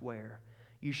shall swear.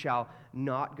 You shall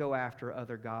not go after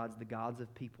other gods, the gods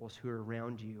of peoples who are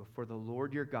around you. For the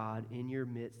Lord your God in your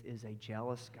midst is a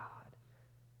jealous God,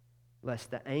 lest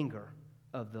the anger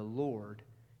of the Lord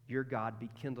your God be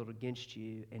kindled against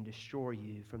you and destroy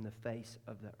you from the face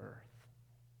of the earth.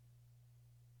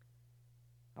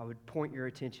 I would point your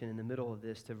attention in the middle of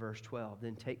this to verse 12.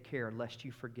 Then take care lest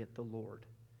you forget the Lord.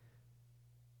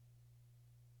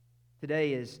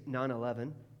 Today is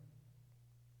 9/11.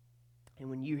 And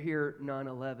when you hear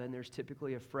 9/11, there's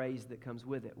typically a phrase that comes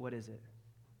with it. What is it?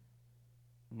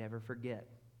 Never forget.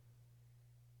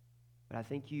 But I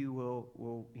think you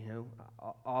will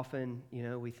often,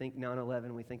 we think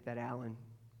 9/11, we think that Alan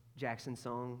Jackson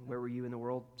song, Where Were You in the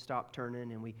World Stopped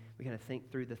Turning, and we kind of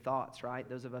think through the thoughts, right?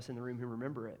 Those of us in the room who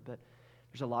remember it. But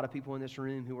there's a lot of people in this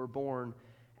room who were born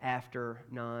after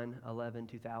 9/11,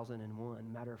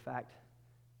 2001. Matter of fact,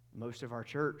 most of our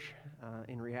church,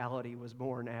 in reality, was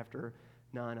born after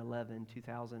 9/11,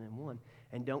 2001.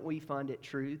 And don't we find it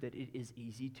true that it is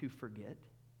easy to forget?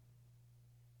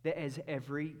 That as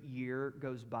every year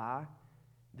goes by,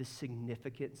 the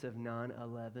significance of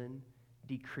 9/11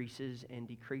 decreases and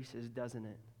decreases, doesn't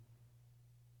it?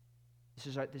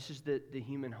 This is the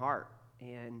human heart.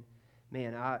 And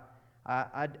man,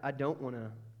 I don't want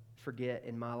to forget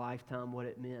in my lifetime what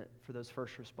it meant for those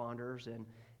first responders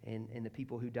and the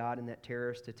people who died in that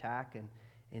terrorist attack.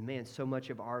 And man, so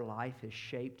much of our life is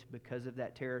shaped because of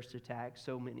that terrorist attack.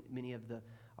 So many of the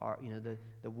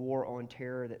war on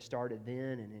terror that started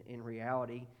then, and in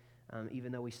reality,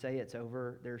 even though we say it's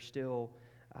over, there's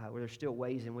still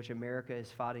ways in which America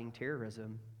is fighting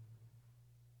terrorism.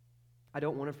 I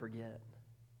don't want to forget.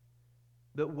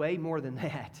 But way more than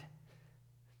that,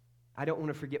 I don't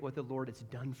want to forget what the Lord has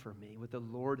done for me, what the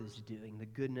Lord is doing, the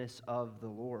goodness of the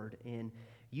Lord. And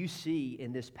you see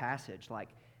in this passage, like,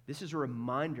 this is a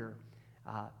reminder,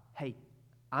 hey,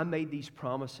 I made these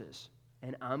promises,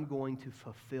 and I'm going to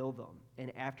fulfill them.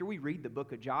 And after we read the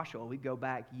book of Joshua, we go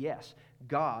back, yes,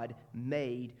 God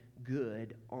made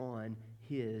good on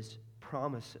His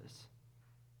promises.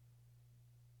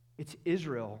 It's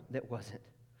Israel that wasn't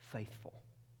faithful.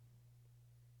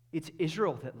 It's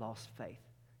Israel that lost faith.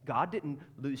 God didn't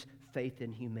lose faith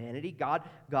in humanity. God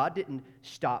didn't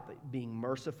stop being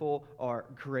merciful or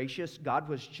gracious. God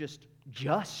was just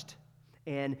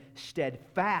and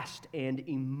steadfast and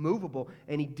immovable.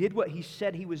 And He did what He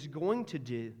said He was going to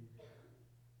do.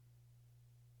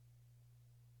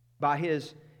 By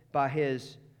His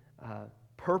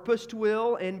purposed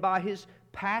will and by His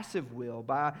passive will,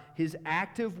 by His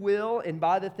active will and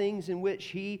by the things in which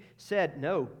He said,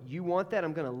 no, you want that?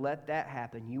 I'm going to let that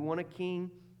happen. You want a king?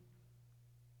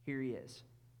 Here He is.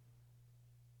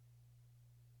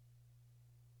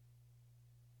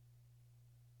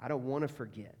 I don't want to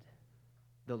forget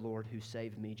the Lord who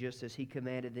saved me, just as He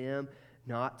commanded them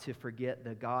not to forget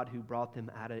the God who brought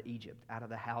them out of Egypt, out of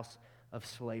the house of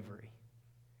slavery.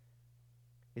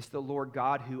 It's the Lord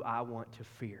God who I want to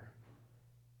fear.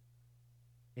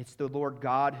 It's the Lord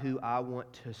God who I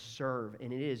want to serve.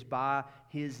 And it is by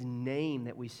His name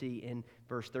that we see in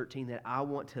verse 13 that I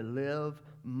want to live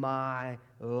my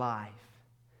life.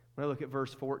 When I look at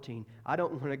verse 14, I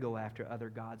don't want to go after other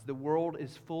gods. The world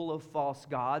is full of false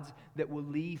gods that will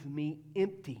leave me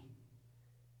empty.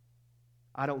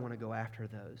 I don't want to go after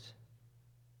those.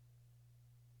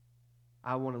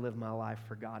 I want to live my life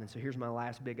for God. And so here's my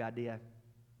last big idea.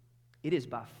 It is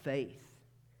by faith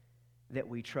that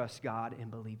we trust God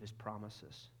and believe His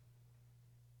promises.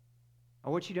 I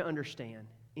want you to understand,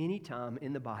 any time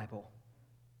in the Bible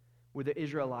where the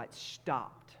Israelites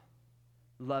stopped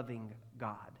loving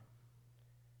God,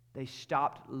 they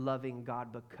stopped loving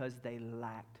God because they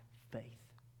lacked faith.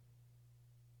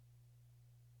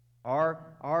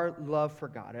 Our love for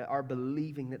God, our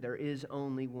believing that there is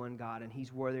only one God and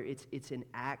He's worthy, it's an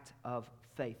act of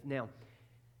faith. Now,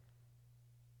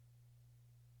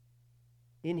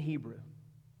 in Hebrew,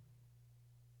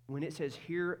 when it says,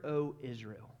 "Hear, O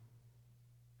Israel,"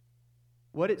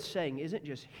 what it's saying isn't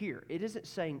just hear. It isn't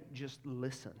saying just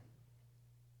listen.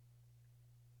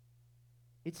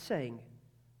 It's saying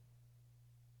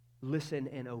listen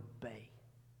and obey.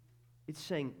 It's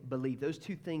saying believe. Those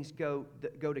two things go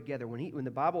together. When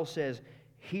the Bible says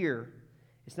hear,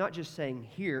 it's not just saying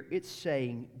hear, it's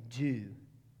saying do.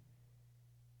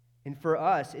 And for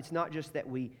us, it's not just that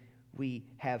we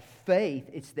have faith,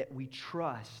 it's that we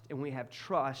trust. And when we have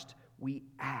trust, we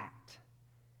act.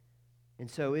 And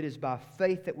so it is by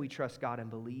faith that we trust God and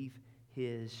believe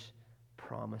His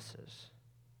promises.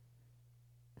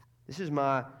 This is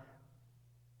my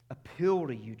appeal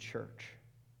to you, church.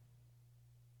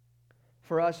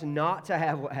 For us not to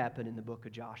have what happened in the book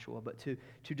of Joshua, but to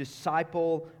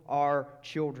disciple our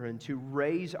children, to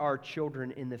raise our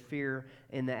children in the fear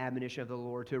and the admonition of the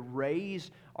Lord, to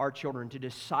raise our children, to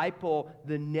disciple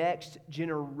the next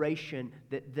generation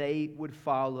that they would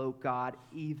follow God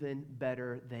even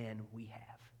better than we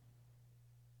have.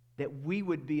 That we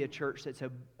would be a church that's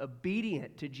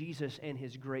obedient to Jesus and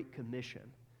His Great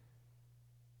Commission.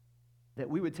 That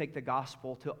we would take the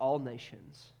gospel to all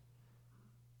nations,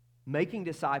 making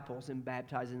disciples and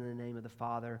baptizing in the name of the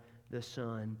Father, the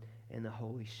Son, and the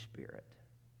Holy Spirit.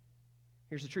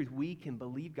 Here's the truth. We can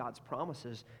believe God's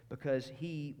promises because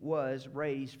He was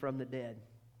raised from the dead.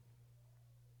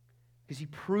 Because He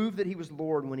proved that He was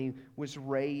Lord when He was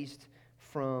raised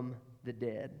from the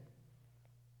dead.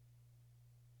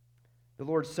 The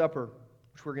Lord's Supper,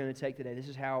 which we're going to take today, this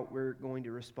is how we're going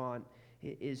to respond,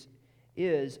 is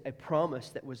a promise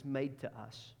that was made to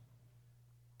us.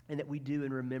 And that we do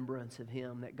in remembrance of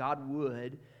Him, that God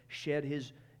would shed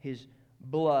His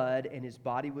blood and His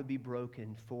body would be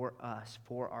broken for us,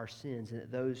 for our sins, and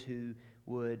that those who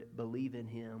would believe in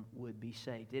Him would be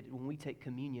saved. When we take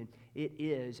communion, it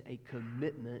is a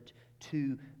commitment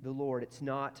to the Lord. It's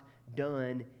not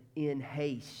done in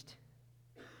haste.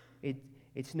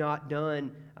 It's not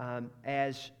done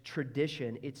as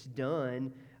tradition. It's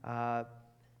done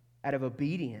out of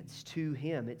obedience to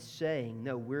Him. It's saying,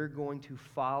 no, we're going to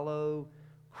follow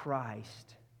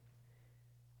Christ.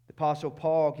 The Apostle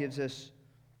Paul gives us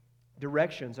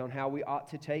directions on how we ought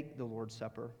to take the Lord's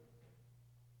Supper.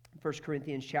 1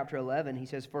 Corinthians chapter 11, he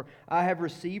says, "For I have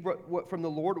received what from the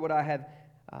Lord what I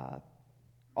have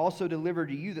also delivered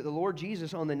to you, that the Lord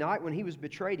Jesus, on the night when He was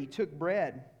betrayed, He took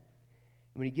bread.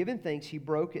 And when He given thanks, He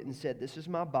broke it and said, 'This is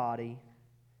my body,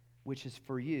 which is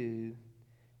for you.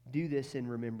 do this in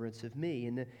remembrance of me.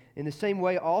 In the same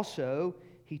way also,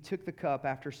 he took the cup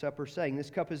after supper, saying, this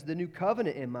cup is the new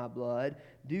covenant in my blood.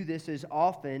 Do this as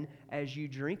often as you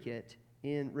drink it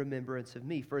in remembrance of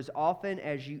me. For as often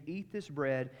as you eat this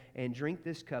bread and drink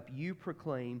this cup, you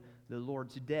proclaim the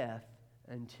Lord's death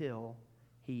until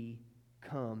he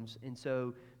comes. And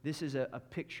so this is a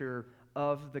picture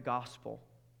of the gospel.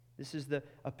 This is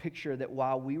a picture that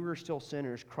while we were still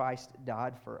sinners, Christ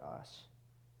died for us.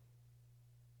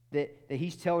 That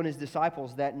he's telling his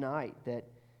disciples that night that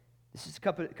this is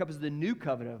cup is the new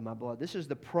covenant of my blood. This is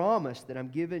the promise that I'm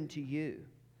giving to you.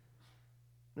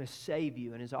 I'm going to save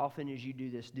you, and as often as you do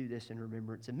this in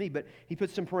remembrance of me. But he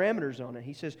puts some parameters on it.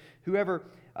 He says, whoever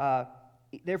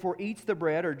therefore eats the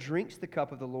bread or drinks the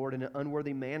cup of the Lord in an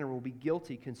unworthy manner will be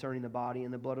guilty concerning the body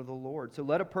and the blood of the Lord. So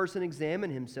let a person examine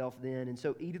himself then, and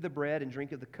so eat of the bread and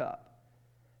drink of the cup.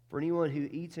 For anyone who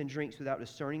eats and drinks without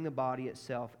discerning the body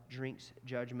itself drinks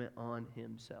judgment on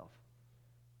himself.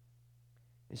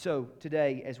 And so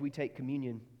today, as we take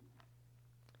communion,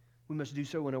 we must do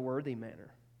so in a worthy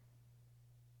manner.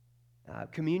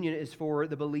 Communion is for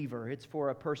the believer. It's for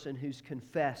a person who's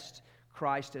confessed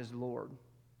Christ as Lord.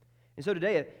 And so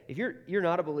today, if you're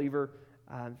not a believer,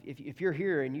 if you're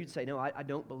here and you'd say, no, I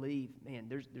don't believe, man,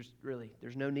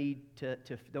 there's no need to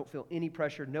don't feel any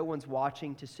pressure. No one's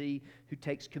watching to see who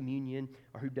takes communion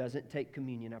or who doesn't take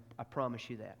communion. I promise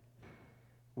you that.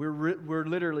 We're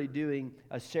literally doing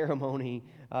a ceremony.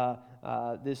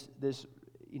 This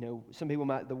some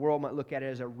people the world might look at it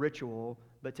as a ritual,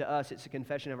 but to us it's a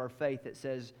confession of our faith that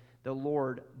says the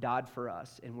Lord died for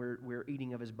us, and we're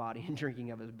eating of his body and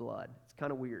drinking of his blood. It's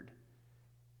kind of weird.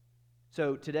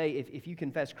 So today, if you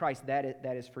confess Christ, that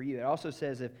is for you. It also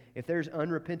says if there's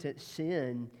unrepentant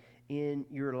sin in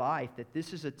your life, that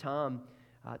this is a time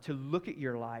to look at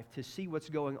your life, to see what's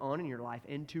going on in your life,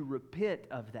 and to repent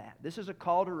of that. This is a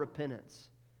call to repentance.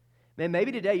 Man,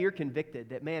 maybe today you're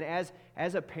convicted that, man,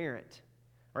 as a parent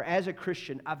or as a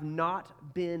Christian, I've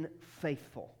not been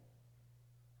faithful.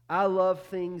 I love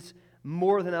things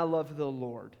more than I love the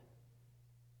Lord.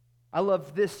 I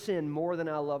love this sin more than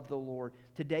I love the Lord.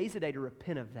 Today's the day to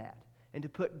repent of that and to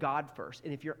put God first.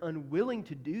 And if you're unwilling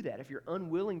to do that, if you're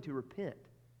unwilling to repent,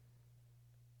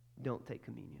 don't take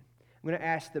communion. I'm going to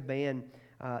ask the band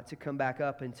to come back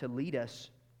up and to lead us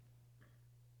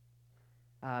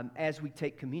as we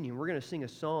take communion. We're going to sing a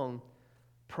song,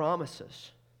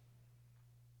 Promises,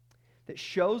 that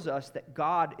shows us that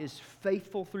God is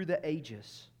faithful through the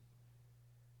ages,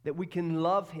 that we can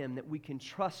love him, that we can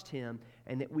trust him,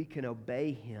 and that we can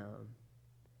obey him.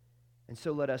 And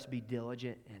so let us be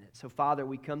diligent in it. So Father,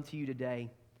 we come to you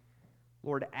today,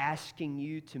 Lord, asking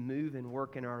you to move and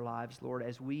work in our lives. Lord,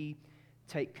 as we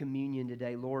take communion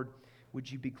today, Lord, would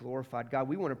you be glorified? God,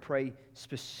 we want to pray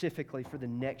specifically for the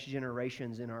next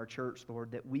generations in our church,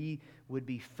 Lord, that we would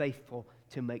be faithful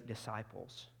to make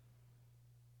disciples.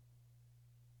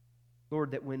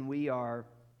 Lord, that when we are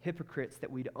hypocrites,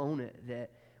 that we'd own it,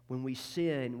 that when we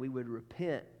sin, we would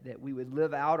repent, that we would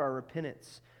live out our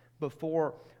repentance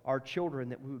before our children,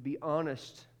 that we would be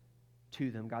honest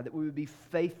to them, God, that we would be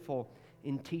faithful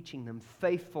in teaching them,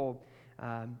 faithful,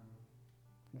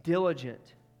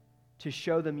 diligent to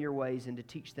show them your ways and to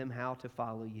teach them how to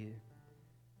follow you.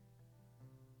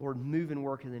 Lord, move and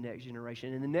work in the next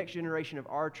generation. In the next generation of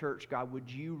our church, God, would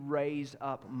you raise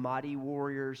up mighty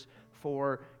warriors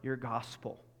for your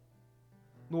gospel?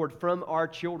 Lord, from our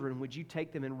children, would you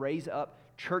take them and raise up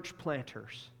church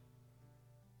planters?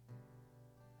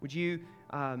 Would you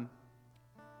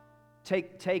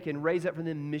take and raise up from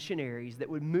them missionaries that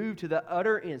would move to the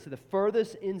utter ends, to the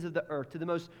furthest ends of the earth, to the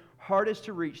most hardest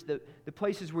to reach, the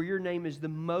places where your name is the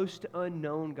most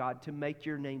unknown, God, to make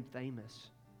your name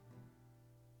famous?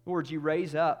 Lord, you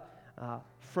raise up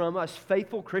from us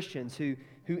faithful Christians who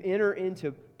enter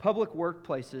into public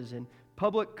workplaces and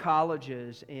public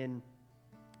colleges and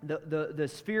the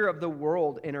sphere of the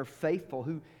world and are faithful,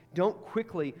 who don't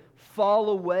quickly fall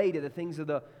away to the things of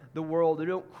the world, who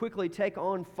don't quickly take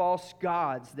on false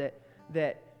gods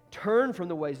that turn from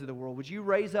the ways of the world. Would you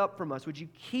raise up from us? Would you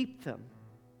keep them?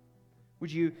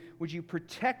 Would you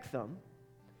protect them?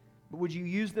 But would you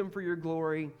use them for your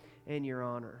glory and your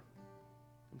honor?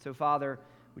 And so, Father,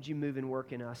 would you move and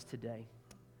work in us today?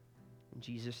 In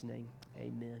Jesus' name,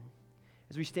 amen.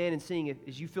 As we stand and sing,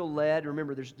 as you feel led,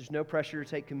 remember there's no pressure to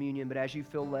take communion, but as you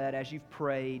feel led, as you've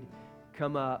prayed,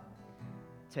 come up,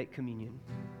 take communion.